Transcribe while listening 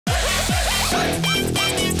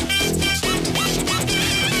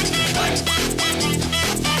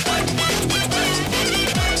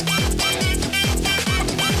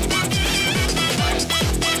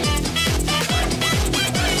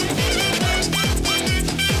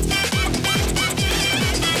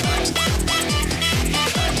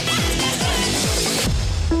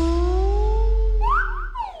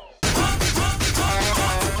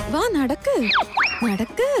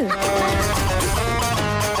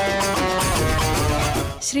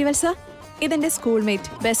ശ്രീവത്സ, ഇതെന്റെ സ്കൂൾമേറ്റ്,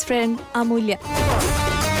 best friend അമൂല്യ.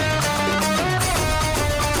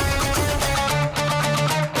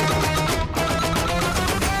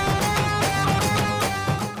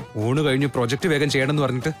 ഊണ് കഴിഞ്ഞ് പ്രൊജക്ട് വേഗം ചെയ്യണമെന്ന്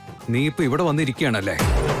പറഞ്ഞിട്ട് നീ ഇപ്പൊ ഇവിടെ വന്നിരിക്കുകയാണല്ലേ?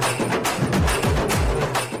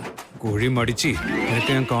 കുഴി മടിച്ച്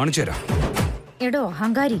നിനക്ക് ഞാൻ കാണിച്ചു തരാം. എടോ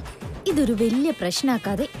അഹങ്കാരി, ഇതൊരു വലിയ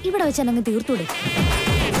പ്രശ്നമാക്കാതെ ഇവിടെ വെച്ച് അങ്ങ് തീർത്തൂടെ?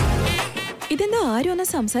 ഇതെന്താ ആരും ഒന്നും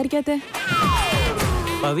സംസാരിക്കാത്തെ?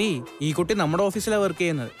 പവി, ഈ കുട്ടി നമ്മുടെ ഓഫീസിലാണ് വർക്ക്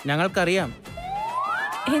ചെയ്യുന്നത്, ഞങ്ങൾക്കറിയാം.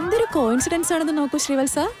 എന്തൊരു കോയിൻസിഡൻസ് ആണെന്ന് നോക്കൂ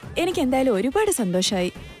ശ്രീവത്സ. എനിക്ക് എന്തായാലും ഒരുപാട്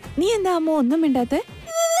സന്തോഷായി. നീ എന്താ അമ്മ ഒന്നും മിണ്ടാത്തെ?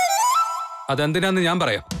 അതെന്തിനാന്ന് ഞാൻ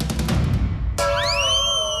പറയാം.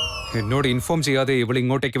 എന്നോട് ഇൻഫോം ചെയ്യാതെ ഇവൾ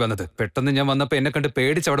ഇങ്ങോട്ടേക്ക് വന്നത്. പെട്ടെന്ന് ഞാൻ വന്നപ്പോ എന്നെ കണ്ട്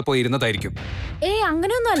പേടിച്ച് അവിടെ പോയി ഇരുന്നതായിരിക്കും.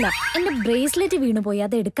 അങ്ങനെയൊന്നും അല്ല, എന്റെ ബ്രേസ്ലെറ്റ് വീണുപോയി,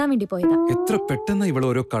 അത് എടുക്കാൻ വേണ്ടി പോയതാ. എത്ര പെട്ടെന്ന് ഇവൾ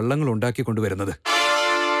ഓരോ കള്ളങ്ങൾ ഉണ്ടാക്കി കൊണ്ടുവരുന്നത്.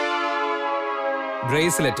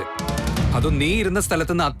 ബ്രേസ്ലെറ്റ്, അതും നീ ഇരുന്ന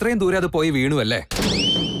സ്ഥലത്തുനിന്ന് അത്രയും ദൂരെ അത് പോയി വീണുവല്ലേ?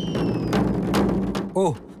 ഓ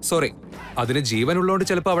സോറി, അതിന് ജീവനുള്ളോണ്ട്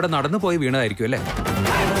ചിലപ്പോ അവിടെ നടന്നു പോയി വീണതായിരിക്കും അല്ലേ?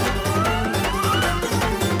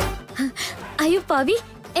 അയ്യോ പവി,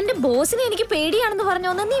 എന്റെ ബോസിനെ എനിക്ക് പേടിയാണെന്ന്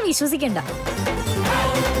പറഞ്ഞോന്ന് നീ വിശ്വസിക്കണ്ട.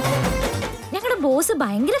 ഞങ്ങളുടെ ബോസ്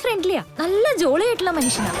ഭയങ്കര ഫ്രണ്ട്ലിയാ, നല്ല ജോളിയായിട്ടുള്ള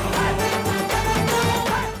മനുഷ്യനാ.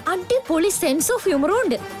 അടിപൊളി സെൻസ് ഓഫ് ഹ്യൂമറും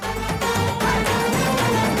ഉണ്ട്.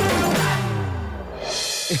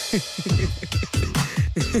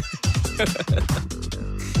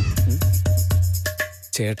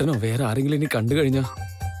 ചേട്ടനോ വേറെ ആരെങ്കിലും ഇനി കണ്ടു കഴിഞ്ഞാ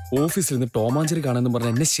ഓഫീസിൽ നിന്ന് ടോമാഞ്ചേരി കാണാന്ന് പറഞ്ഞ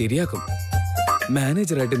എന്നെ ശരിയാക്കും.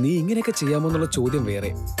 മാനേജറായിട്ട് നീ ഇങ്ങനെയൊക്കെ ചെയ്യാമോ എന്നുള്ള ചോദ്യം വേറെ.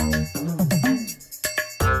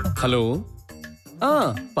 ഹലോ,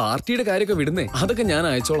 പാർട്ടിയുടെ കാര്യമൊക്കെ വിടുന്നേ, അതൊക്കെ ഞാൻ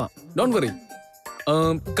അയച്ചോളാം. Don't worry.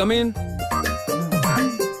 Come in.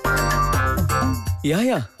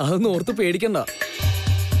 യാ അതൊന്നും ഓർത്ത് പേടിക്കണ്ട.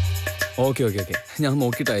 ഓക്കെ ഓക്കെ ഓക്കെ, ഞാൻ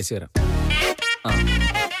നോക്കിയിട്ട് അയച്ചു തരാം.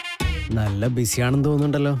 നല്ല ബിസിയാണെന്ന്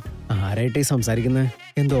തോന്നുന്നുണ്ടല്ലോ. ആരായിട്ടേ സംസാരിക്കുന്നത്?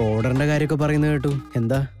 എന്തോ ഓർഡറിന്റെ കാര്യമൊക്കെ പറയുന്നത് കേട്ടു.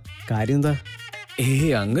 എന്താ കാര്യം? എന്താ?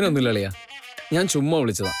 അങ്ങനെയൊന്നുമില്ല അളിയാ, ഞാൻ ചുമ്മാ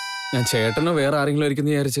വിളിച്ചതാ. ഞാൻ ചേട്ടനോ വേറെ ആരെങ്കിലും ആയിരിക്കും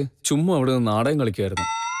വിചാരിച്ച് ചുമ്മാ അവിടെ നിന്ന് നാടകം കളിക്കുമായിരുന്നു.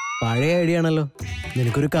 പഴയ ഐഡിയ ആണല്ലോ.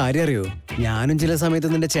 നിനക്കൊരു കാര്യം അറിയോ? ഞാനും ചില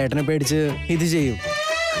സമയത്ത് നിന്റെ ചേട്ടനെ പേടിച്ച് ഇത് ചെയ്യും.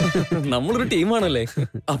 നമ്മളൊരു ടീമാണല്ലേ,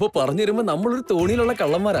 അപ്പൊ പറഞ്ഞു തരുമ്പോ നമ്മളൊരു തോണിയിലുള്ള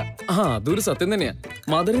കള്ളന്മാരാ. അതൊരു സത്യം തന്നെയാ.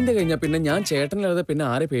 മദറിന്റെ കഴിഞ്ഞാ പിന്നെ ഞാൻ ചേട്ടനല്ലാതെ പിന്നെ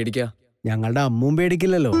ആരെ പേടിക്കാ? ഞങ്ങളുടെ അമ്മും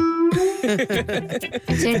പേടിക്കില്ലല്ലോ.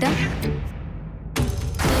 ചേട്ടാ,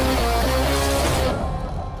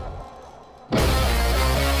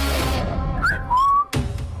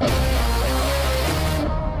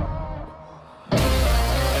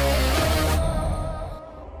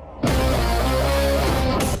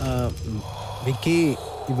 വിക്കി,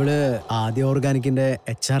 ഇവള് ആദ്യ ഓർഗാനിക്കിന്റെ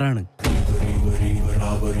HR ആണ്.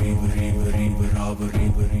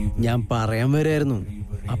 ഞാൻ പറയാൻ വരായിരുന്നു,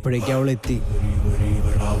 അപ്പോഴേക്കും അവൾ എത്തി.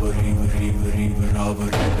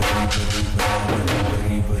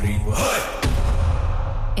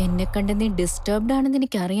 എന്നെ കണ്ട് നീ ഡിസ്റ്റർബ്ഡ് ആണെന്ന്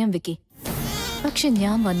എനിക്കറിയാം വിക്കി. പക്ഷെ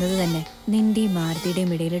ഞാൻ വന്നത് തന്നെ നിന്റെയും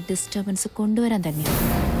മാരുതിയുടെയും ഇടയിൽ ഡിസ്റ്റർബൻസ് കൊണ്ടുവരാൻ തന്നെയാണ്.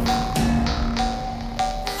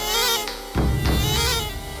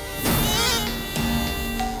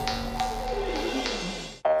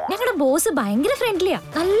 ഞങ്ങളുടെ ബോസ് ഭയങ്കര ഫ്രണ്ട്ലിയാ,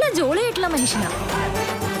 നല്ല ജോളിയായിട്ടുള്ള മനുഷ്യനാ.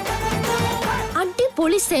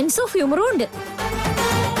 അടിപൊളി സെൻസ് ഓഫ് ഹ്യൂമറും ഉണ്ട്.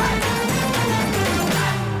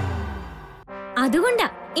 അതുകൊണ്ടാ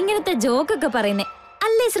ഇങ്ങനത്തെ ജോക്കൊക്കെ പറയുന്നേ,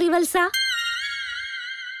 അല്ലേ ശ്രീവത്സ?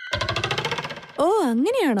 ഓ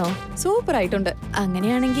അങ്ങനെയാണോ? സൂപ്പർ ആയിട്ടുണ്ട്.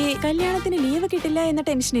 അങ്ങനെയാണെങ്കിൽ കല്യാണത്തിന് ലീവ് കിട്ടില്ല എന്ന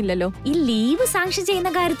ടെൻഷൻ ഇല്ലല്ലോ. ഈ ലീവ് സാങ്ഷൻ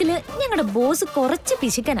ചെയ്യുന്ന കാര്യത്തില് ഞങ്ങളുടെ ബോസ് കുറച്ച്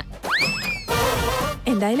പിശുക്കനാ.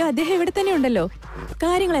 എന്തായാലും അദ്ദേഹം ഇവിടെ തന്നെ ഉണ്ടല്ലോ.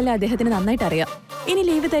 കാര്യങ്ങളെല്ലാം അദ്ദേഹത്തിന് നന്നായിട്ട് അറിയാം. ഇനി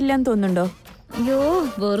ലീവ് തരില്ലാന്ന് തോന്നുന്നുണ്ടോ? അയ്യോ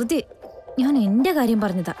വെറുതെ, ഞാൻ എന്റെ കാര്യം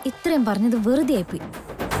പറഞ്ഞതാ. ഇത്രയും പറഞ്ഞത് വെറുതെ ആയിപ്പോയി.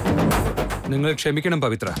 നിങ്ങൾ ക്ഷമിക്കണം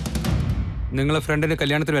പവിത്ര, നിങ്ങളെ ഫ്രണ്ടിന്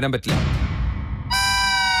കല്യാണത്തിന് വരാൻ പറ്റില്ല.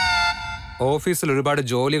 ഓഫീസിൽ ഒരുപാട്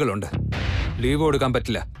ജോലികളുണ്ട്, ലീവ് കൊടുക്കാൻ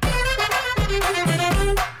പറ്റില്ല.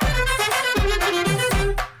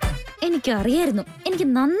 എനിക്കറിയായിരുന്നു, എനിക്ക്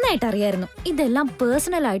നന്നായിട്ട് അറിയായിരുന്നു. ഇതെല്ലാം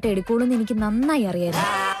പേഴ്സണൽ ആയിട്ട് എടുക്കുള്ളൂന്ന് എനിക്ക് നന്നായി അറിയായിരുന്നു.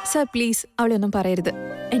 സർ പ്ലീസ്, അവളെ ഒന്നും പറയരുത്.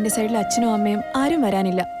 എന്റെ സൈഡിൽ അച്ഛനും അമ്മയും ആരും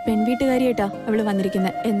വരാനില്ല. പെൺവീട്ടുകാരിയായിട്ടാ അവള്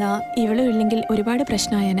വന്നിരിക്കുന്നത്. എന്നാ ഇവളും ഇല്ലെങ്കിൽ ഒരുപാട്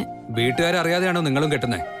പ്രശ്നമായേനെ. വീട്ടുകാരറിയാതെയാണോ നിങ്ങളും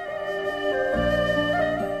കെട്ടുന്നേ?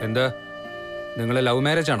 എന്താ നിങ്ങളെ ലവ്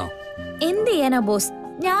മാരേജ് ആണോ? എന്ത് ചെയ്യാനാ ബോസ്,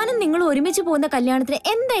 ഞാനും നിങ്ങളും ഒരുമിച്ച് പോകുന്ന കല്യാണത്തിന്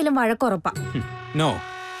എന്തായാലും വഴക്കുറപ്പാ. നോ,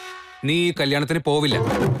 നീ ഈ കല്യാണത്തിന് പോവില്ല.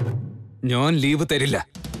 ഞാൻ ലീവ് തരില്ല.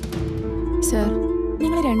 സർ,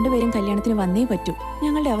 നിങ്ങൾ രണ്ടുപേരും കല്യാണത്തിന് വന്നേ പറ്റൂ.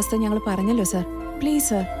 ഞങ്ങളുടെ അവസ്ഥ ഞങ്ങൾ പറഞ്ഞല്ലോ സർ. Please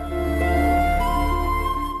sir.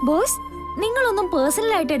 ബോസ്, നിങ്ങളൊന്നും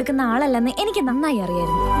പേഴ്സണൽ ആയിട്ട് എടുക്കുന്ന ആളല്ലെന്ന് എനിക്ക് നന്നായി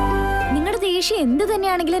അറിയായിരുന്നു. നിങ്ങളുടെ ദേഷ്യം എന്ത്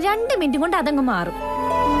തന്നെയാണെങ്കിലും 2 മിനിറ്റ് കൊണ്ട് അതങ്ങ് മാറും.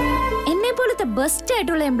 എന്നെ പോലത്തെ ബെസ്റ്റ്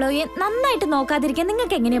ആയിട്ടുള്ള എംപ്ലോയിയെ നന്നായിട്ട് നോക്കാതിരിക്കാൻ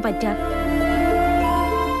നിങ്ങൾക്ക് എങ്ങനെയാ പറ്റുക?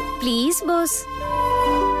 Please boss.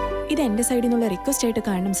 ഇത് എന്റെ സൈഡിൽ നിന്നുള്ള റിക്വസ്റ്റ് ആയിട്ട്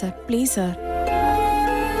കാണണം സർ. Please sir.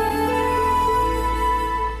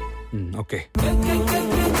 ഓക്കെ.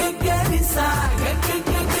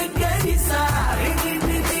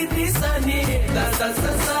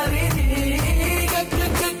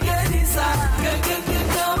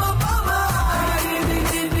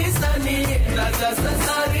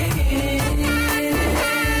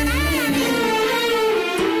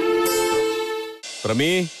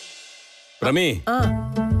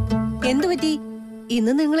 എന്തു പറ്റി?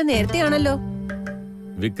 ഇന്ന് നിങ്ങൾ നേരത്തെയാണല്ലോ.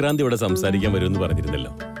 വിക്രാന്ത് ഇവിടെ സംസാരിക്കാൻ വരുമെന്ന്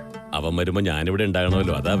പറഞ്ഞിരുന്നല്ലോ. അവൻ വരുമ്പോ ഞാനിവിടെ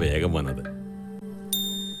ഉണ്ടാകണമല്ലോ, അതാ വേഗം വന്നത്.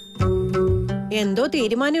 എന്തോ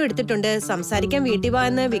തീരുമാനം എടുത്തിട്ടുണ്ട്. സംസാരിക്കാൻ വീട്ടിൽ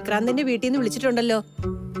വാന്ന് വിക്രാന്തിന്റെ വീട്ടിൽ നിന്ന് വിളിച്ചിട്ടുണ്ടല്ലോ.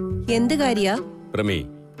 എന്ത് കാര്യാ? പ്രമേ,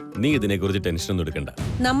 നീ ഇതിനെ കുറിച്ച് ടെൻഷൻ ഒന്നും എടുക്കണ്ട.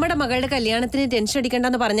 നമ്മുടെ മകളുടെ കല്യാണത്തിന് ടെൻഷൻ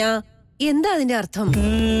അടിക്കണ്ടെന്ന് പറഞ്ഞാ എന്താ അതിന്റെ അർത്ഥം?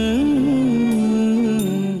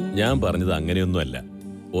 ഞാൻ പറഞ്ഞത് അങ്ങനെയൊന്നുമല്ല.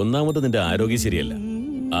 ഒന്നാമത് നിന്റെ ആരോഗ്യം ശരിയല്ല,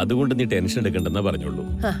 അതുകൊണ്ട് നീ ടെൻഷൻ എടുക്കണ്ടെന്നാ പറഞ്ഞുള്ളൂ.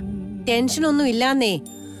 ടെൻഷനൊന്നും ഇല്ലാന്നേ.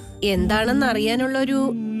 എന്താണെന്ന് അറിയാനുള്ള ഒരു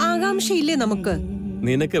ആകാംക്ഷയില്ലേ നമുക്ക്?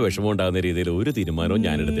 നിനക്ക് വിഷമമുണ്ടാകുന്ന രീതിയിൽ ഒരു തീരുമാനവും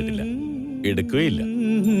ഞാൻ എടുത്തിട്ടില്ല, എടുക്കുകയില്ല.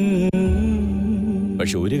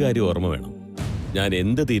 പക്ഷെ ഒരു കാര്യം ഓർമ്മ വേണം, ഞാൻ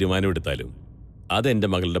എന്ത് തീരുമാനം എടുത്താലും അതെന്റെ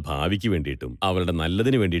മകളുടെ ഭാവിക്ക് വേണ്ടിയിട്ടും അവളുടെ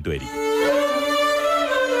നല്ലതിന് വേണ്ടിയിട്ടുമായിരിക്കും.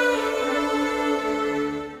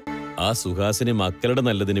 ആ സുഹാസിനി മക്കളുടെ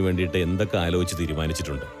നല്ലതിന് വേണ്ടിയിട്ട് എന്തൊക്കെ ആലോചിച്ച്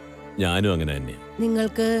തീരുമാനിച്ചിട്ടുണ്ട്. ഞാനും അങ്ങനെ തന്നെ.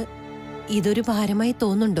 നിങ്ങൾക്ക് ഇതൊരു ഭാരമായി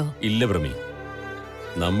തോന്നുന്നുണ്ടോ? ഇല്ല പ്രമി,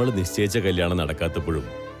 നമ്മൾ നിശ്ചയിച്ച കല്യാണം നടക്കാത്തപ്പോഴും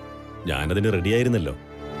ഞാനതിന് റെഡിയായിരുന്നല്ലോ.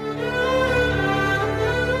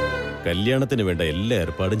 കല്യാണത്തിന് വേണ്ട എല്ലാ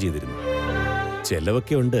ഏർപ്പാടും ചെയ്തിരുന്നു.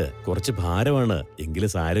 ചെലവൊക്കെ ഉണ്ട്, കുറച്ച് ഭാരമാണ്,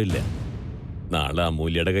 എങ്കിലും സാരമില്ല. നാളെ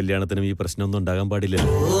അമൂല്യയുടെ കല്യാണത്തിനും ഈ പ്രശ്നമൊന്നും ഉണ്ടാകാൻ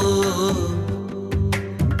പാടില്ലല്ലോ.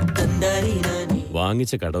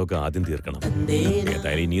 വാങ്ങിച്ച കടമൊക്കെ ആദ്യം തീർക്കണം.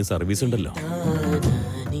 ഏതായാലും ഇനിയും സർവീസ് ഉണ്ടല്ലോ.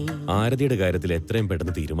 ആരതിയുടെ കാര്യത്തിൽ എത്രയും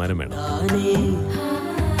പെട്ടെന്ന് തീരുമാനം വേണം.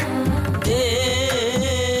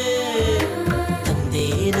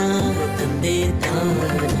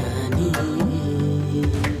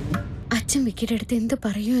 അച്ഛൻ വിക്കിയുടെ അടുത്ത് എന്ത്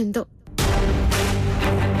പറയൂ എന്തോ.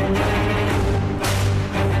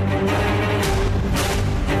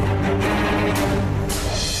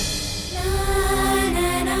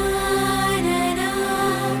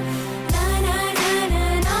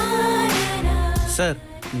 സർ,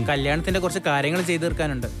 കല്യാണത്തിന്റെ കുറച്ച് കാര്യങ്ങൾ ചെയ്തു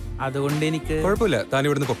തീർക്കാനുണ്ട്, അതുകൊണ്ട് എനിക്ക്. കുഴപ്പമില്ല, താൻ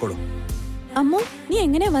ഇവിടുന്ന് പൊക്കോളൂ. അമ്മു, നീ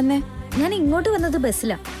എങ്ങനെയാ വന്നേ? ഞാൻ ഇങ്ങോട്ട് വന്നത്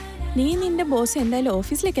ബസ്സിലാ. നീ നിന്റെ ബോസ് എന്തായാലും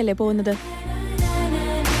ഓഫീസിലേക്കല്ലേ പോകുന്നത്?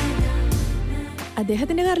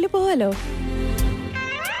 അദ്ദേഹത്തിന്റെ കാറിൽ പോവാലോ.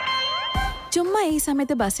 ചുമ്മാ ഈ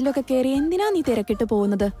സമയത്ത് ബസ്സിലൊക്കെ കയറി എന്തിനാ നീ തിരക്കിട്ട്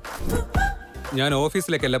പോകുന്നത്? ഞാൻ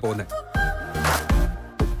ഓഫീസിലേക്കല്ല പോകുന്നത്,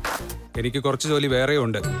 എനിക്ക് കുറച്ച് ജോലി വേറെ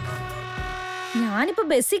ഉണ്ട്. ഞാനിപ്പോ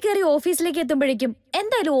ബസ്സിൽ കയറി ഓഫീസിലേക്ക് എത്തുമ്പോഴേക്കും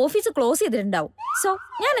എന്തായാലും ഓഫീസ് ക്ലോസ് ചെയ്തിട്ടുണ്ടാവും. സോ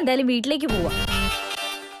ഞാൻ എന്തായാലും വീട്ടിലേക്ക് പോവാം.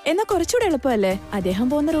 എന്നാ കുറച്ചുകൂടെ എളുപ്പമല്ലേ? അദ്ദേഹം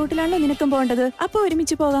പോകുന്ന റൂട്ടിലാണല്ലോ നിനക്കും പോകേണ്ടത്. അപ്പൊ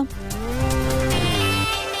ഒരുമിച്ച് പോകാം.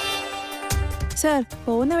 സർ,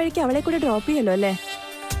 പോകുന്ന വഴിക്ക് അവളെ കൂടെ ഡ്രോപ്പ് ചെയ്യല്ലോ അല്ലേ?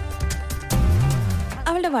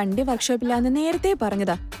 അവളുടെ വണ്ടി വർക്ക്ഷോപ്പിലാന്ന് നേരത്തെ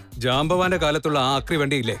പറഞ്ഞതാ. ജാംബവാന്റെ കാലത്തുള്ള ആ ആക്രി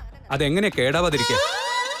വണ്ടിയില്ലേ, അതെങ്ങനെ കേടാവാതിരിക്കുക?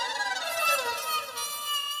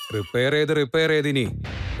 റിപ്പയർ ചെയ്ത് ഇനി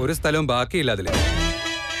ഒരു സ്ഥലവും ബാക്കിയില്ല അതില്.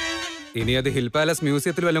 ഇനി അത് ഹിൽ പാലസ്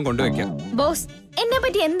മ്യൂസിയത്തിൽ വല്ലതും കൊണ്ടുവയ്ക്കാം. ബോസ്, എന്നെ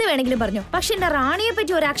പറ്റി എന്ത് വേണമെങ്കിലും പറഞ്ഞു, പക്ഷെ എന്റെ റാണിയെ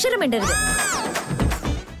പറ്റി ഒരു അക്ഷരം ഇടരുത്.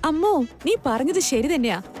 അമ്മോ, നീ പറഞ്ഞത് ശരി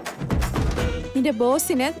തന്നെയാ. നിന്റെ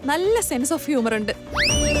ബോസിന് നല്ല സെൻസ് ഓഫ് ഹ്യൂമർ ഉണ്ട്.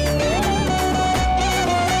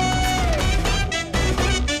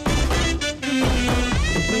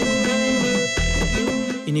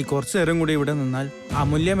 ഇനി കുറച്ചു നേരം കൂടി ഇവിടെ നിന്നാൽ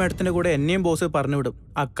അമൂല്യ മേഡത്തിന്റെ കൂടെ എന്നെയും ബോസ് പറഞ്ഞുവിടും.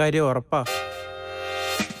 അക്കാര്യം ഉറപ്പാ.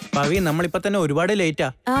 പവി, നമ്മളിപ്പോ തന്നെ ഒരുപാട് ലേറ്റാ.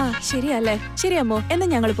 ആ, ശരിയല്ലേ? ശരി അമ്മോ, എന്നാ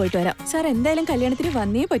ഞങ്ങൾ പോയിട്ട് വരാം. സാർ എന്തായാലും കല്യാണത്തിന്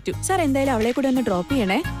വന്നേ പറ്റൂ. സാർ എന്തായാലും അവളെ കൂടെ ഒന്ന് ഡ്രോപ്പ്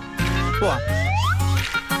ചെയ്യണേ. പോവാ.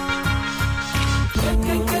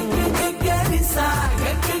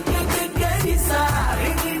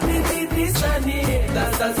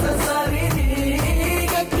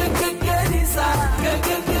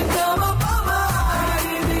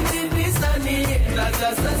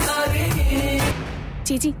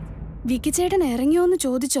 ചേച്ചി, വിക്കി ചേട്ടൻ ഇറങ്ങിയോന്ന്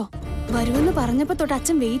ചോദിച്ചോ? വരുമെന്ന് പറഞ്ഞപ്പോ തൊട്ട്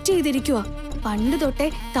അച്ഛൻ വെയിറ്റ് ചെയ്തിരിക്കുവാ. പണ്ട് തൊട്ടേ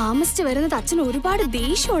താമസിച്ച് വരുന്നത് അച്ഛന് ഒരുപാട്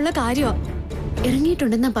ദേഷ്യമുള്ള കാര്യമാ.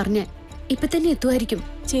 ഇറങ്ങിയിട്ടുണ്ടെന്നാ പറഞ്ഞേ, ഇപ്പൊ തന്നെ എത്തുമായിരിക്കും.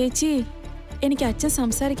 ചേച്ചി, എനിക്ക് അച്ഛൻ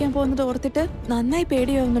സംസാരിക്കാൻ പോകുന്നത് ഓർത്തിട്ട് നന്നായി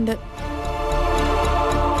പേടിയാവുന്നുണ്ട്.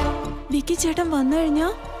 വിക്കി ചേട്ടൻ വന്നു കഴിഞ്ഞാ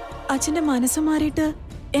അച്ഛന്റെ മനസ്സ് മാറിയിട്ട്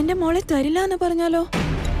എന്റെ മോളെ തരില്ല എന്ന് പറഞ്ഞാലോ?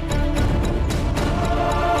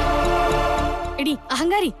 എടി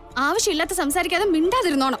അഹങ്കാരി, ആവശ്യമില്ലാത്ത സംസാരിക്കാതെ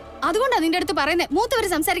മിണ്ടാതിരുന്നോണം. അതുകൊണ്ടാണ് നിന്റെ അടുത്ത് പറയുന്നത് മൂത്തവര്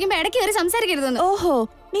സംസാരിക്കുമ്പോ ഇടയ്ക്ക് കയറി സംസാരിക്കരുതെന്ന്. ഓഹോ,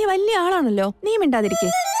 നീ വലിയ ആളാണല്ലോ, നീ മിണ്ടാതിരിക്കേ.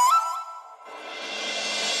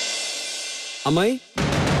 അമ്മായി,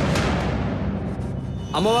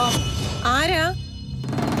 അമ്മവാ. ആരാ?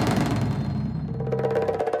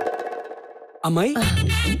 അമ്മായി,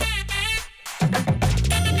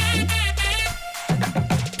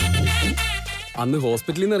 അന്ന്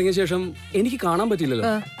ഹോസ്പിറ്റലിൽ നിന്ന് ഇറങ്ങിയ ശേഷം എനിക്ക് കാണാൻ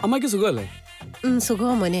പറ്റില്ലല്ലോ. അമ്മയ്ക്ക് സുഖമല്ലേ?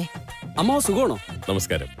 സുഖമോ മോനെ? അമ്മ സുഖമാണോ?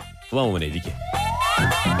 നമസ്കാരം. വാ മോനെ, ഇരിക്കെ.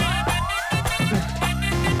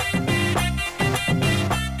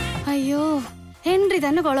 അയ്യോ, ഹെൻറി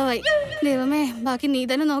തന്നെ കൊളവായി. ദൈവമേ, ബാക്കി നീ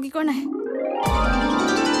തന്നെ നോക്കിക്കോണേ.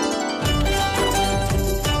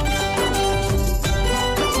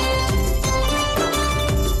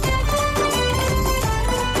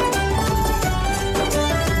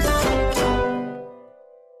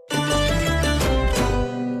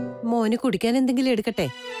 മോന് കുടിക്കാൻ എന്തെങ്കിലും എടുക്കട്ടെ?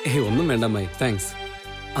 ഒന്നും വേണ്ട അമ്മായി, താങ്ക്സ്.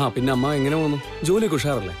 പിന്നെ അമ്മ എങ്ങനെ പോകുന്നു? ജോലിയൊക്കെ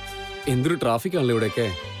ഉഷാറല്ലേ? എന്തൊരു ട്രാഫിക് ആണല്ലോ ഇവിടെയൊക്കെ.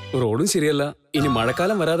 റോഡും ശരിയല്ല. ഇനി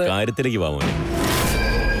മഴക്കാലം വരാതെ കാര്യത്തിലേക്ക് വാ മോനെ.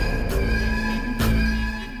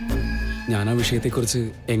 ഞാൻ ആ വിഷയത്തെക്കുറിച്ച്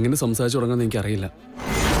എങ്ങനെ സംസാരിച്ചു തുടങ്ങാന്ന് എനിക്കറിയില്ല.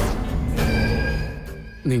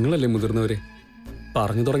 നിങ്ങളല്ലേ മുതിർന്നവര്,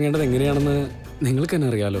 പറഞ്ഞു തുടങ്ങേണ്ടത് എങ്ങനെയാണെന്ന് നിങ്ങൾക്ക് തന്നെ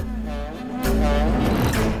അറിയാലോ.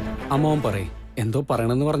 അമ്മാവൻ പറയേ, എന്തോ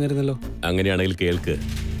പറയണമെന്ന് പറഞ്ഞിരുന്നല്ലോ. അങ്ങനെയാണെങ്കിൽ കേൾക്ക്.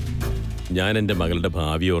 ഞാൻ എൻ്റെ മകളുടെ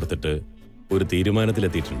ഭാവി ഓർത്തിട്ട് ഒരു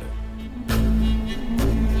തീരുമാനത്തിലെത്തിയിട്ടുണ്ട്.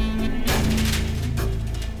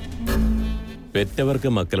 പെറ്റവർക്ക്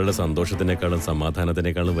മക്കളുടെ സന്തോഷത്തിനേക്കാളും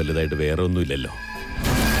സമാധാനത്തിനേക്കാളും വലുതായിട്ട് വേറെ ഒന്നുമില്ലല്ലോ.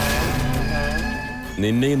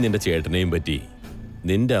 നിന്നെയും നിന്റെ ചേട്ടനെയും പറ്റി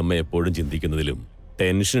നിന്റെ അമ്മ എപ്പോഴും ചിന്തിക്കുന്നതിലും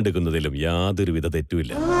ടെൻഷൻ എടുക്കുന്നതിലും യാതൊരുവിധ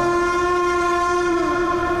തെറ്റുമില്ല.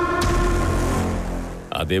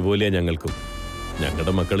 അതേപോലെയാ ഞങ്ങൾക്കും.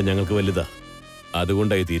 ഞങ്ങളുടെ മക്കൾ ഞങ്ങൾക്ക് വലുതാ.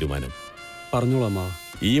 അതുകൊണ്ടായി തീരുമാനം. പറഞ്ഞോളാം.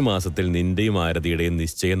 ഈ മാസത്തിൽ നിന്റെയും ആരതിയുടെയും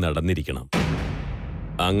നിശ്ചയം നടന്നിരിക്കണം.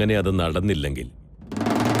 അങ്ങനെ അത് നടന്നില്ലെങ്കിൽ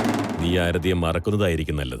നീ ആരതിയെ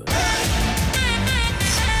മറക്കുന്നതായിരിക്കും നല്ലത്.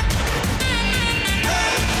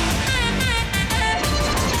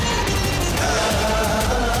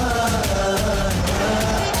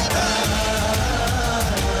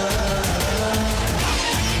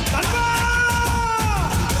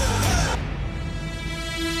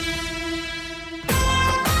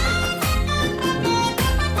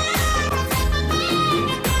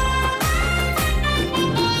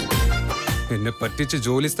 എന്നെ പറ്റിച്ച്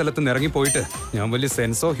ജോലി സ്ഥലത്ത് നിന്ന് ഇറങ്ങിപ്പോയിട്ട് ഞാൻ വലിയ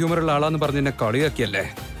സെൻസ് ഓഫ് ഹ്യൂമർ ഉള്ള ആളാന്ന് പറഞ്ഞ് എന്നെ കളിയാക്കിയല്ലേ.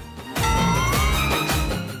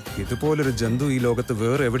 ഇതുപോലൊരു ജന്തു ഈ ലോകത്ത്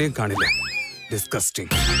വേറെ എവിടെയും കാണില്ല.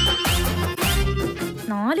 ഡിസ്കസ്റ്റിംഗ്.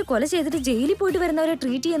 4 കൊല ചെയ്തിട്ട് ജയിലിൽ പോയിട്ട് വരുന്നവരെ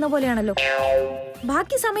ട്രീറ്റ് ചെയ്യുന്ന പോലെയാണല്ലോ.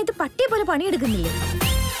 ബാക്കി സമയത്ത് പട്ടിയെ പോലെ പണിയെടുക്കുന്നില്ലേ?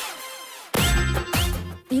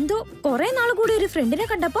 എന്തോ കുറെ നാൾ കൂടി ഒരു ഫ്രണ്ടിനെ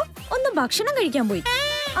കണ്ടപ്പോ ഒന്ന് ഭക്ഷണം കഴിക്കാൻ പോയി.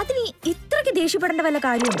 അതിന് ഇത്രയ്ക്ക് ദേഷ്യപ്പെടേണ്ട വല്ല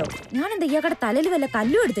കാര്യമുണ്ടോ? ഞാൻ എന്താ ഇയാളുടെ തലയിൽ വല്ല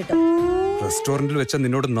കല്ലും എടുത്തിട്ടോ? റെസ്റ്റോറന്റിൽ വെച്ച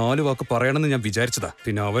നിന്നോട് 4 വാക്ക് പറയണമെന്ന് ഞാൻ വിചാരിച്ചതാ.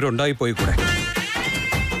 പിന്നെ അവരുണ്ടായി പോയി കൂടെ.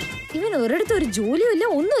 ഇവൻ ഒരിടത്തും ഒരു ജോലിയും ഇല്ല,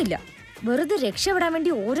 ഒന്നുമില്ല. വെറുതെ രക്ഷപ്പെടാൻ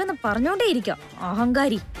വേണ്ടി ഓരോന്ന് പറഞ്ഞോണ്ടേ ഇരിക്കാം.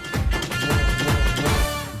 അഹങ്കാരി.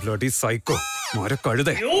 Bloody psycho,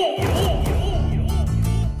 മരക്കഴുതേ.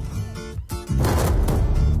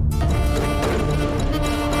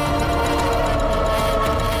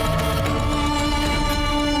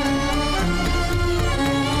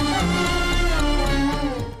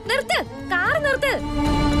 നിർത്ത്, കാർ നിർത്ത്.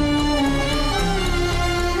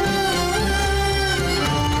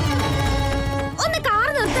 ഒന്ന് കാർ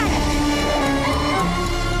നിർത്താൻ.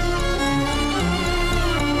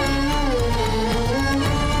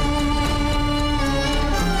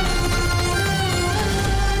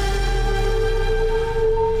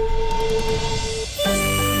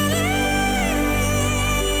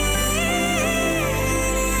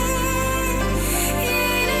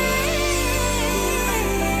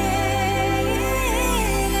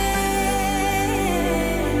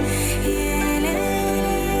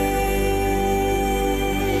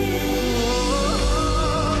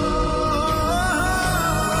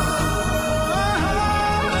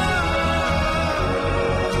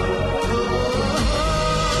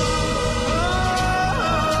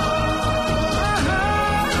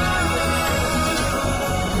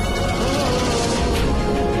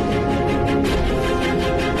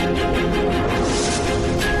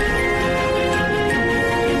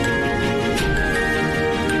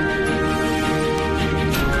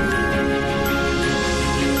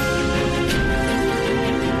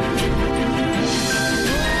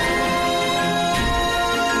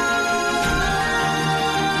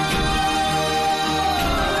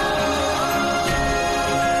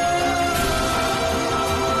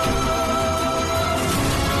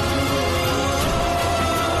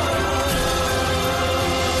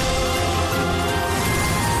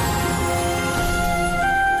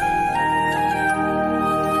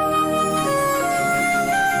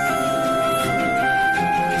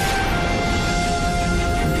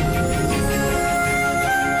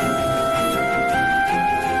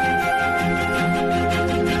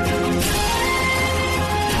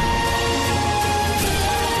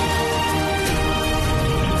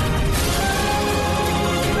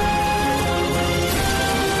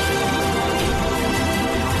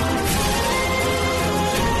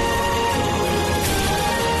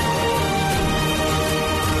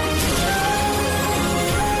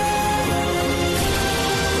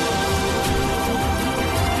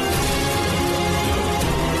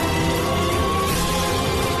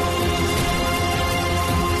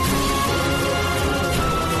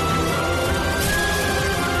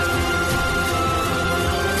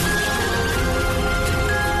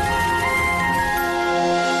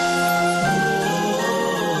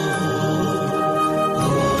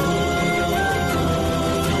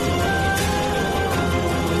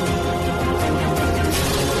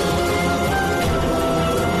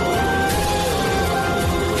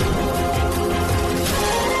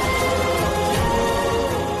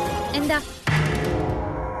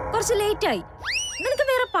 ലേറ്റായി. നിനക്ക്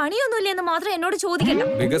വേറെ പണിയൊന്നുമില്ല എന്ന് മാത്രം എന്നോട് ചോദിക്കണ്ട.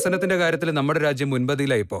 വികസനത്തിന്റെ കാര്യത്തിൽ നമ്മുടെ രാജ്യം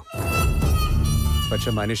മുൻപതിയിലായി ഇപ്പോ. പക്ഷെ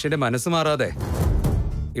മനുഷ്യന്റെ മനസ്സ് മാറാതെ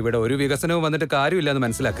ഇവിടെ ഒരു വികസനവും വന്നിട്ട് കാര്യമില്ലെന്ന്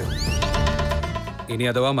മനസ്സിലാക്കുക. ഇനി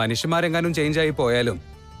അഥവാ മനുഷ്യന്മാരെങ്ങാനും ചേഞ്ച് ആയി പോയാലും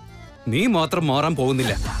നീ മാത്രം മാറാൻ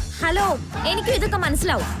പോകുന്നില്ല. ഹലോ, എനിക്കും ഇതൊക്കെ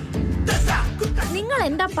മനസ്സിലാവും. നിങ്ങൾ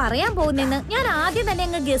എന്താ പറയാൻ പോകുന്നെന്ന് ഞാൻ ആദ്യം തന്നെ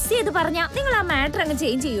അങ്ങ് ഗസ് ചെയ്ത് പറഞ്ഞാ നിങ്ങൾ ആ മാറ്റർ അങ്ങ്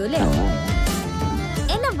ചേഞ്ച് ചെയ്യൂല്ലേ?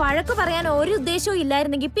 എന്നെ വഴക്ക് പറയാൻ ഒരു ഉദ്ദേശവും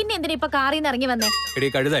ഇല്ലായിരുന്നെങ്കിൽ പിന്നെ എന്തിനാ ഇപ്പൊ കാറിൽ നിന്ന് ഇറങ്ങി വന്നേ? എടീ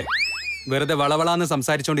കഴുതേ, വെറുതെ വളവളാന്ന്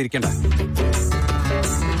സംസാരിച്ചോണ്ടിരിക്കണ്ട.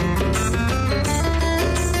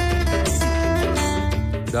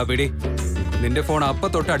 ഇതാ പിടി, നിന്റെ ഫോൺ അപ്പ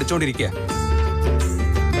തൊട്ട് അടിച്ചോണ്ടിരിക്കുക.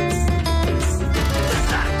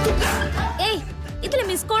 ഏയ്, ഇതില്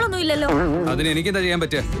മിസ് കോൾ ഒന്നും ഇല്ലല്ലോ. അതിന് എനിക്കെന്താ ചെയ്യാൻ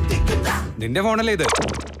പറ്റുക? നിന്റെ ഫോണല്ലേ ഇത്,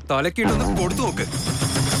 തലക്കിട്ടൊന്ന് കൊടുത്തു നോക്ക്.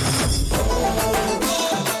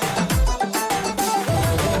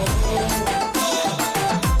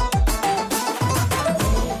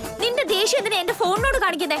 നിന്റെ ദേഷ്യം എന്തിനാ എന്റെ ഫോണിനോട്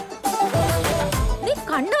കാണിക്കുന്നേ? നീ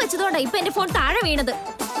കണ്ണു വെച്ചതുകൊണ്ടാ ഇപ്പൊ എന്റെ ഫോൺ താഴെ വീണത്.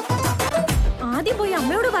 ആദ്യം പോയി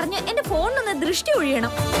അമ്മയോട് പറഞ്ഞ് എന്റെ ഫോണിനൊന്ന് ദൃഷ്ടി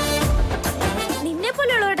ഒഴിയണം. നിന്നെ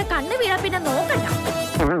പോലെയുള്ളവരുടെ കണ്ണ് വീഴാൻ പിന്നെ നോക്കണ്ട.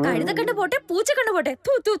 കഴുത കണ്ടു പോട്ടെ, പൂച്ച കണ്ടു പോട്ടെ,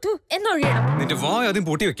 തൂ തൂ തൂ എന്നൊഴിയണം. നിന്റെ വായ ആദ്യം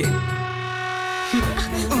പൂട്ടി വെക്കേ.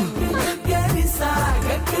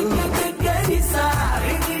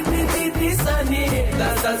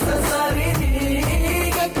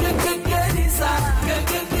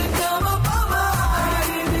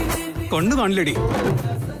 കണ്ണു കാണില്ലടി.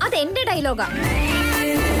 അതെന്റെ ഡയലോഗാ.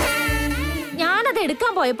 ഞാനത്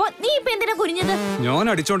എടുക്കാൻ പോയപ്പോ നീ ഇപ്പൊ എന്തിനാ കുനിഞ്ഞത്? ഞാൻ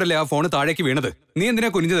അടിച്ചോണ്ടല്ലേ ആ ഫോണ് താഴേക്ക് വീണത്. നീ എന്തിനാ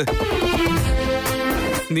കുനിഞ്ഞത്?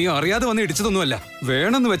 നീ അറിയാതെ വന്ന് ഇടിച്ചതൊന്നുമല്ല,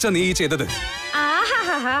 വേണമെന്ന് വെച്ചാ നീ ഈ ചെയ്തത്.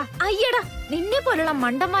 ആഹാഹാ, അയ്യടാ, നിന്നെ പോലുള്ള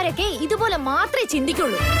മണ്ടന്മാരൊക്കെ ഇതുപോലെ മാത്രമേ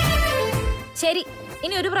ചിന്തിക്കുള്ളൂ. ശരി,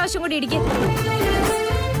 ഇനി ഒരു പ്രാവശ്യം കൂടി ഇടിക്കും.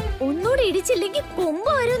 ഒന്നുകൂടി ഇടിച്ചില്ലെങ്കിൽ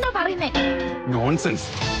കൊമ്പ് വരുമെന്നാ പറയുന്നേ. നോൺസെൻസ്.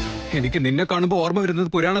 എനിക്ക് നിന്നെ കാണുമ്പോ ഓർമ്മ വരുന്നത്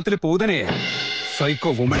പുരാണത്തിലെ പൂതനയെ.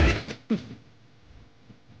 Psycho woman.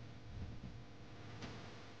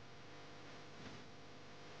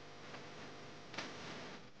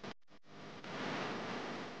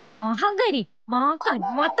 അഹങ്കാരി, മാക്കാൻ,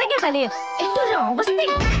 മത്തങ്ങ തലയെ, എന്തൊരു അവസ്ഥ.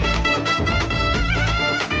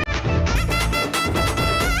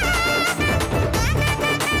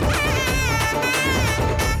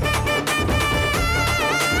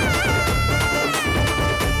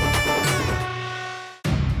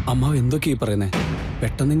 അമ്മാവ് എന്തൊക്കെയാ പറയുന്നേ?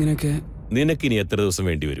 പെട്ടെന്ന് ഇങ്ങനെയൊക്കെ. നിനക്കിനി എത്ര ദിവസം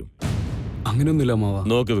വേണ്ടി വരും? അങ്ങനെയൊന്നുമില്ല അമ്മാവ.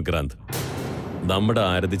 നോക്ക് വിക്രാന്ത്, നമ്മുടെ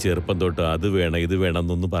ആരതി ചെറുപ്പം തൊട്ട് അത് വേണം ഇത് വേണം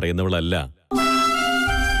എന്നൊന്നും പറയുന്നവളല്ല.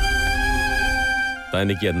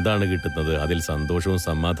 തനിക്ക് എന്താണ് കിട്ടുന്നത് അതിൽ സന്തോഷവും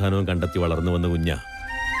സമാധാനവും കണ്ടെത്തി വളർന്നു വന്ന കുഞ്ഞ.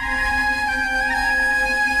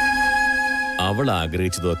 അവൾ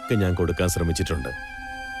ആഗ്രഹിച്ചതൊക്കെ ഞാൻ കൊടുക്കാൻ ശ്രമിച്ചിട്ടുണ്ട്.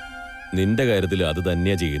 നിന്റെ കാര്യത്തിൽ അത്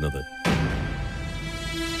തന്നെയാ ചെയ്യുന്നത്.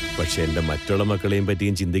 പക്ഷെ എന്റെ മറ്റുള്ള മക്കളെയും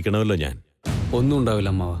പറ്റിയും ചിന്തിക്കണമല്ലോ ഞാൻ. ഒന്നും ഉണ്ടാവില്ല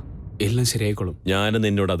അമ്മാവ, എല്ലാം ശരിയായിക്കോളും. ഞാൻ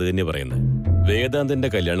നിന്നോട് അത് തന്നെ പറയുന്നത്. വേദാന്തിന്റെ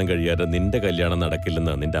കല്യാണം കഴിയാതെ നിന്റെ കല്യാണം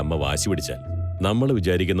നടക്കില്ലെന്ന് നിന്റെ അമ്മ വാശി പിടിച്ചാൽ നമ്മൾ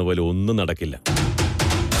വിചാരിക്കുന്ന പോലെ ഒന്നും നടക്കില്ല.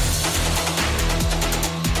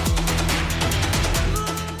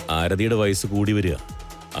 ആരതിയുടെ വയസ്സ് കൂടി വരിക.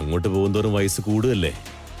 അങ്ങോട്ട് പോകുന്തോറും വയസ്സ് കൂടുകയല്ലേ.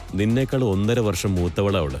 നിന്നേക്കാൾ 1.5 വർഷം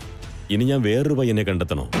മൂത്തവള അവള്. ഇനി ഞാൻ വേറൊരു പയ്യനെ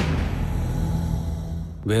കണ്ടെത്തണോ?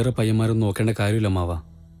 വേറെ പയ്യന്മാരൊന്നും നോക്കേണ്ട കാര്യമില്ല അമ്മാവ.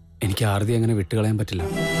 എനിക്ക് ആരതി അങ്ങനെ വിട്ടുകളയാൻ പറ്റില്ല.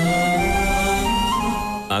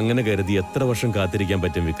 അങ്ങനെ കരുതി എത്ര വർഷം കാത്തിരിക്കാൻ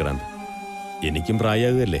പറ്റും വിക്രാന്ത്? എനിക്കും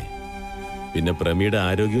പ്രായമാകുകയല്ലേ. പിന്നെ പ്രമിയുടെ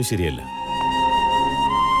ആരോഗ്യവും ശരിയല്ല.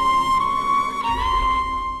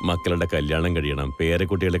 മക്കളുടെ കല്യാണം കഴിയണം,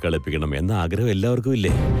 പേരക്കുട്ടികളെ കളിപ്പിക്കണം എന്ന ആഗ്രഹം എല്ലാവർക്കും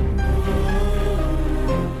ഇല്ലേ?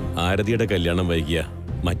 ആരതിയുടെ കല്യാണം വൈകിയ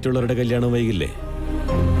മറ്റുള്ളവരുടെ കല്യാണം വൈകില്ലേ?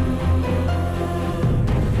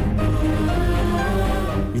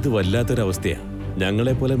 ഇത് വല്ലാത്തൊരവസ്ഥയാ.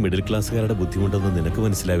 ഞങ്ങളെപ്പോലെ മിഡിൽ ക്ലാസ്സുകാരുടെ ബുദ്ധിമുട്ടൊന്നും നിനക്ക്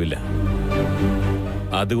മനസ്സിലാവില്ല.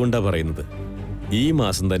 അതുകൊണ്ടാ പറയുന്നത്, ഈ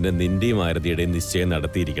മാസം തന്നെ നിന്റെയും ആരതിയുടെയും നിശ്ചയം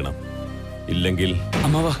നടത്തിയിരിക്കണം. ഇല്ലെങ്കിൽ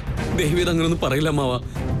അമ്മാവ ദൈവം അങ്ങനൊന്നും പറയില്ല അമ്മാവ.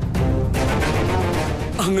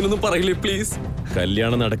 അങ്ങനൊന്നും പറയില്ലേ പ്ലീസ്.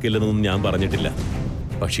 കല്യാണം നടക്കില്ലെന്നൊന്നും ഞാൻ പറഞ്ഞിട്ടില്ല.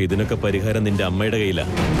 പക്ഷെ ഇതിനൊക്കെ പരിഹാരം നിന്റെ അമ്മയുടെ കയ്യിലാ.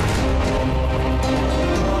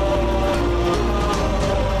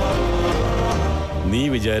 നീ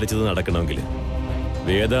വിചാരിച്ചത് നടക്കണമെങ്കിൽ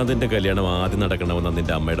വേദാന്തിന്റെ കല്യാണം ആദ്യം നടക്കണമെന്ന്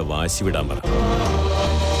നിന്റെ അമ്മയുടെ വാശി വിടാൻ പറ.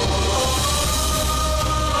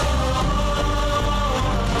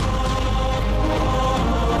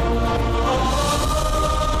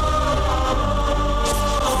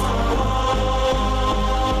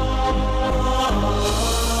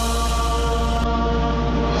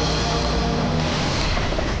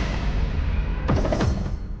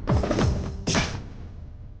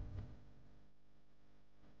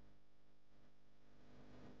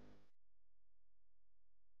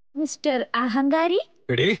 മിസ്റ്റർ അഹങ്കാരി.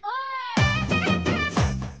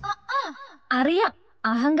 അറിയാം,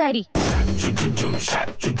 അഹങ്കാരി.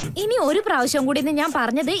 ഇനി ഒരു പ്രാവശ്യം കൂടി ഞാൻ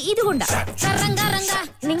പറഞ്ഞത് ഇതുകൊണ്ടാ.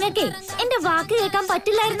 നിങ്ങൾക്കേ എന്റെ വാക്ക് കേൾക്കാൻ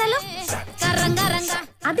പറ്റില്ലായിരുന്നല്ലോ.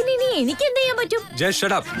 അതിനി എനിക്ക് എന്ത് ചെയ്യാൻ പറ്റും?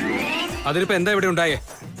 അതിനിപ്പോ എന്താ ഇവിടെ ഉണ്ടായേ?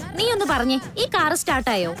 നീ ഒന്ന് പറഞ്ഞേ, ഈ കാർ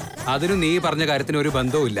സ്റ്റാർട്ടായോ? അതിന് നീ പറഞ്ഞ കാര്യത്തിന് ഒരു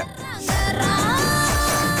ബന്ധവും ഇല്ല.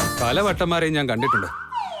 പല വട്ടന്മാരെയും ഞാൻ കണ്ടിട്ടുണ്ട്,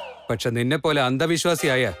 പക്ഷെ നിന്നെ പോലെ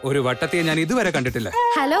അന്ധവിശ്വാസിയായ ഒരു വട്ടത്തെ ഞാൻ ഇതുവരെ കണ്ടിട്ടില്ല.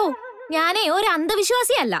 ഹലോ, ഞാനേ ഒരു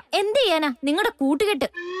അന്ധവിശ്വാസിയല്ല. എന്ത് ചെയ്യാനാ, നിങ്ങളുടെ കൂട്ടുകെട്ട്.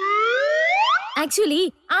 ആക്ച്വലി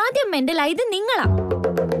ആദ്യം മെന്റലായത് നിങ്ങളാ.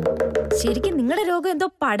 ശരിക്കും നിങ്ങളുടെ രോഗം എന്തോ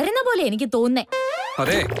പടരുന്ന പോലെ എനിക്ക് തോന്നുന്നേ.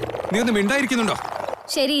 അതെ, നീ ഒന്ന് മിണ്ടായിരിക്കുന്നുണ്ടോ?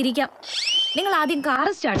 ശരി, ഇരിക്കാം. നിങ്ങൾ ആദ്യം കാർ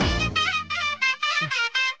സ്റ്റാർട്ട് ചെയ്യും.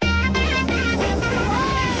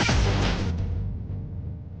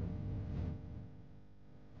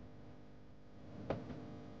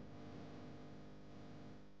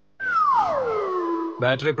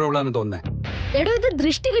 ബാറ്ററി പ്രോബ്ലം ആണെന്ന് തോന്നുന്നേ. എടോ, ഇത്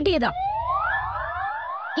ദൃഷ്ടി കിട്ടിയതാ.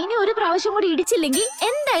 ഇനി ഒരു പ്രാവശ്യം കൂടി ഇടിച്ചില്ലെങ്കിൽ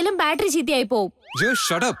എന്തായാലും ബാറ്ററി ചീത്തയായി പോവും.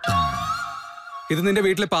 ഇത് നിന്റെ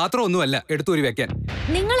വീട്ടിലെ പാത്രം ഒന്നുമല്ല എടുത്തൂരി വെക്കാൻ.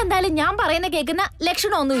 നിങ്ങൾ എന്തായാലും ഞാൻ പറയുന്ന കേൾക്കുന്ന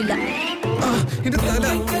ലക്ഷണമൊന്നുമില്ല.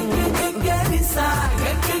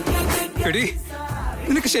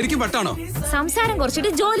 നിനക്ക് ശരിക്കും പട്ടാണോ? സംസാരം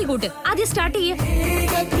കുറച്ചിട്ട് ജോലി കൂട്ട്. ആദ്യം സ്റ്റാർട്ട് ചെയ്യേ.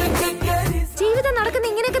 ജീവിതം നടക്കുന്ന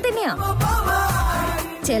ഇങ്ങനെയൊക്കെ തന്നെയാ.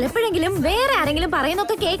 ചിലപ്പോഴെങ്കിലും വേറെ ആരെങ്കിലും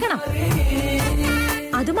പറയുന്നൊക്കെ കേൾക്കണം.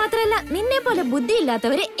 അതുമാത്രല്ല, നിന്നെ പോലെ ബുദ്ധി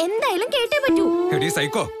ഇല്ലാത്തവര് എന്തായാലും കേട്ടേ പറ്റൂ.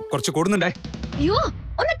 സൈക്കോ, കുറച്ച് കൂടുന്നുണ്ടേ. അയ്യോ,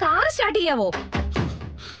 ഒന്ന് കാർ സ്റ്റാർട്ട് ചെയ്യാവോ?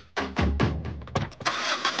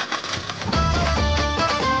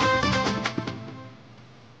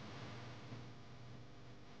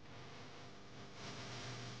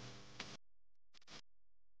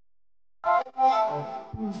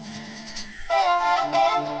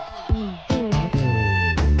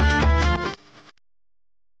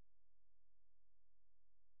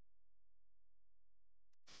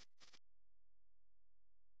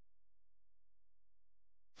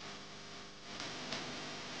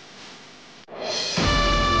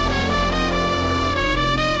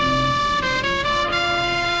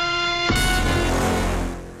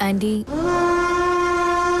 ആന്റി,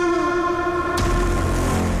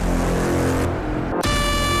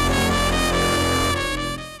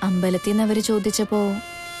 അമ്പലത്തിൽ നിന്ന് അവര് ചോദിച്ചപ്പോ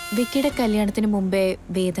വിക്കിയുടെ കല്യാണത്തിന് മുമ്പേ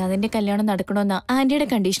വേദാന്തിന്റെ കല്യാണം നടക്കണമെന്ന ആന്റിയുടെ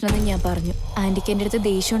കണ്ടീഷനെന്ന് ഞാൻ പറഞ്ഞു. ആന്റിക്ക് എന്റെ അടുത്ത്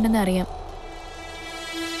ദേഷ്യമുണ്ടെന്ന് അറിയാം.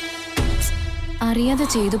 അറിയാതെ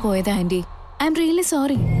ചെയ്തു പോയത് anti. I am really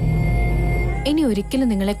sorry. ഇനി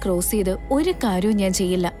ഒരിക്കലും നിങ്ങളെ ക്രോസ് ചെയ്ത് ഒരു കാര്യവും ഞാൻ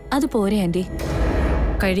ചെയ്യില്ല. അത് പോരെ ആന്റി?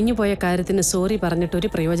 കഴിഞ്ഞു പോയ കാര്യത്തിന് സോറി പറഞ്ഞിട്ടൊരു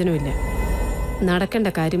പ്രയോജനമില്ല. നടക്കേണ്ട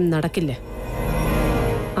കാര്യം നടക്കില്ല.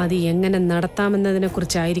 അത് എങ്ങനെ നടത്താമെന്നതിനെ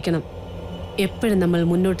കുറിച്ചായിരിക്കണം എപ്പോഴും നമ്മൾ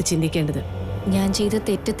മുന്നോട്ട് ചിന്തിക്കേണ്ടത്. ഞാൻ ചെയ്ത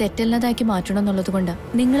തെറ്റ് തെറ്റല്ലാതാക്കി മാറ്റണം എന്നുള്ളത്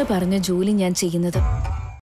കൊണ്ടാണ് നിങ്ങൾ പറഞ്ഞ ജോലി ഞാൻ ചെയ്യുന്നത്.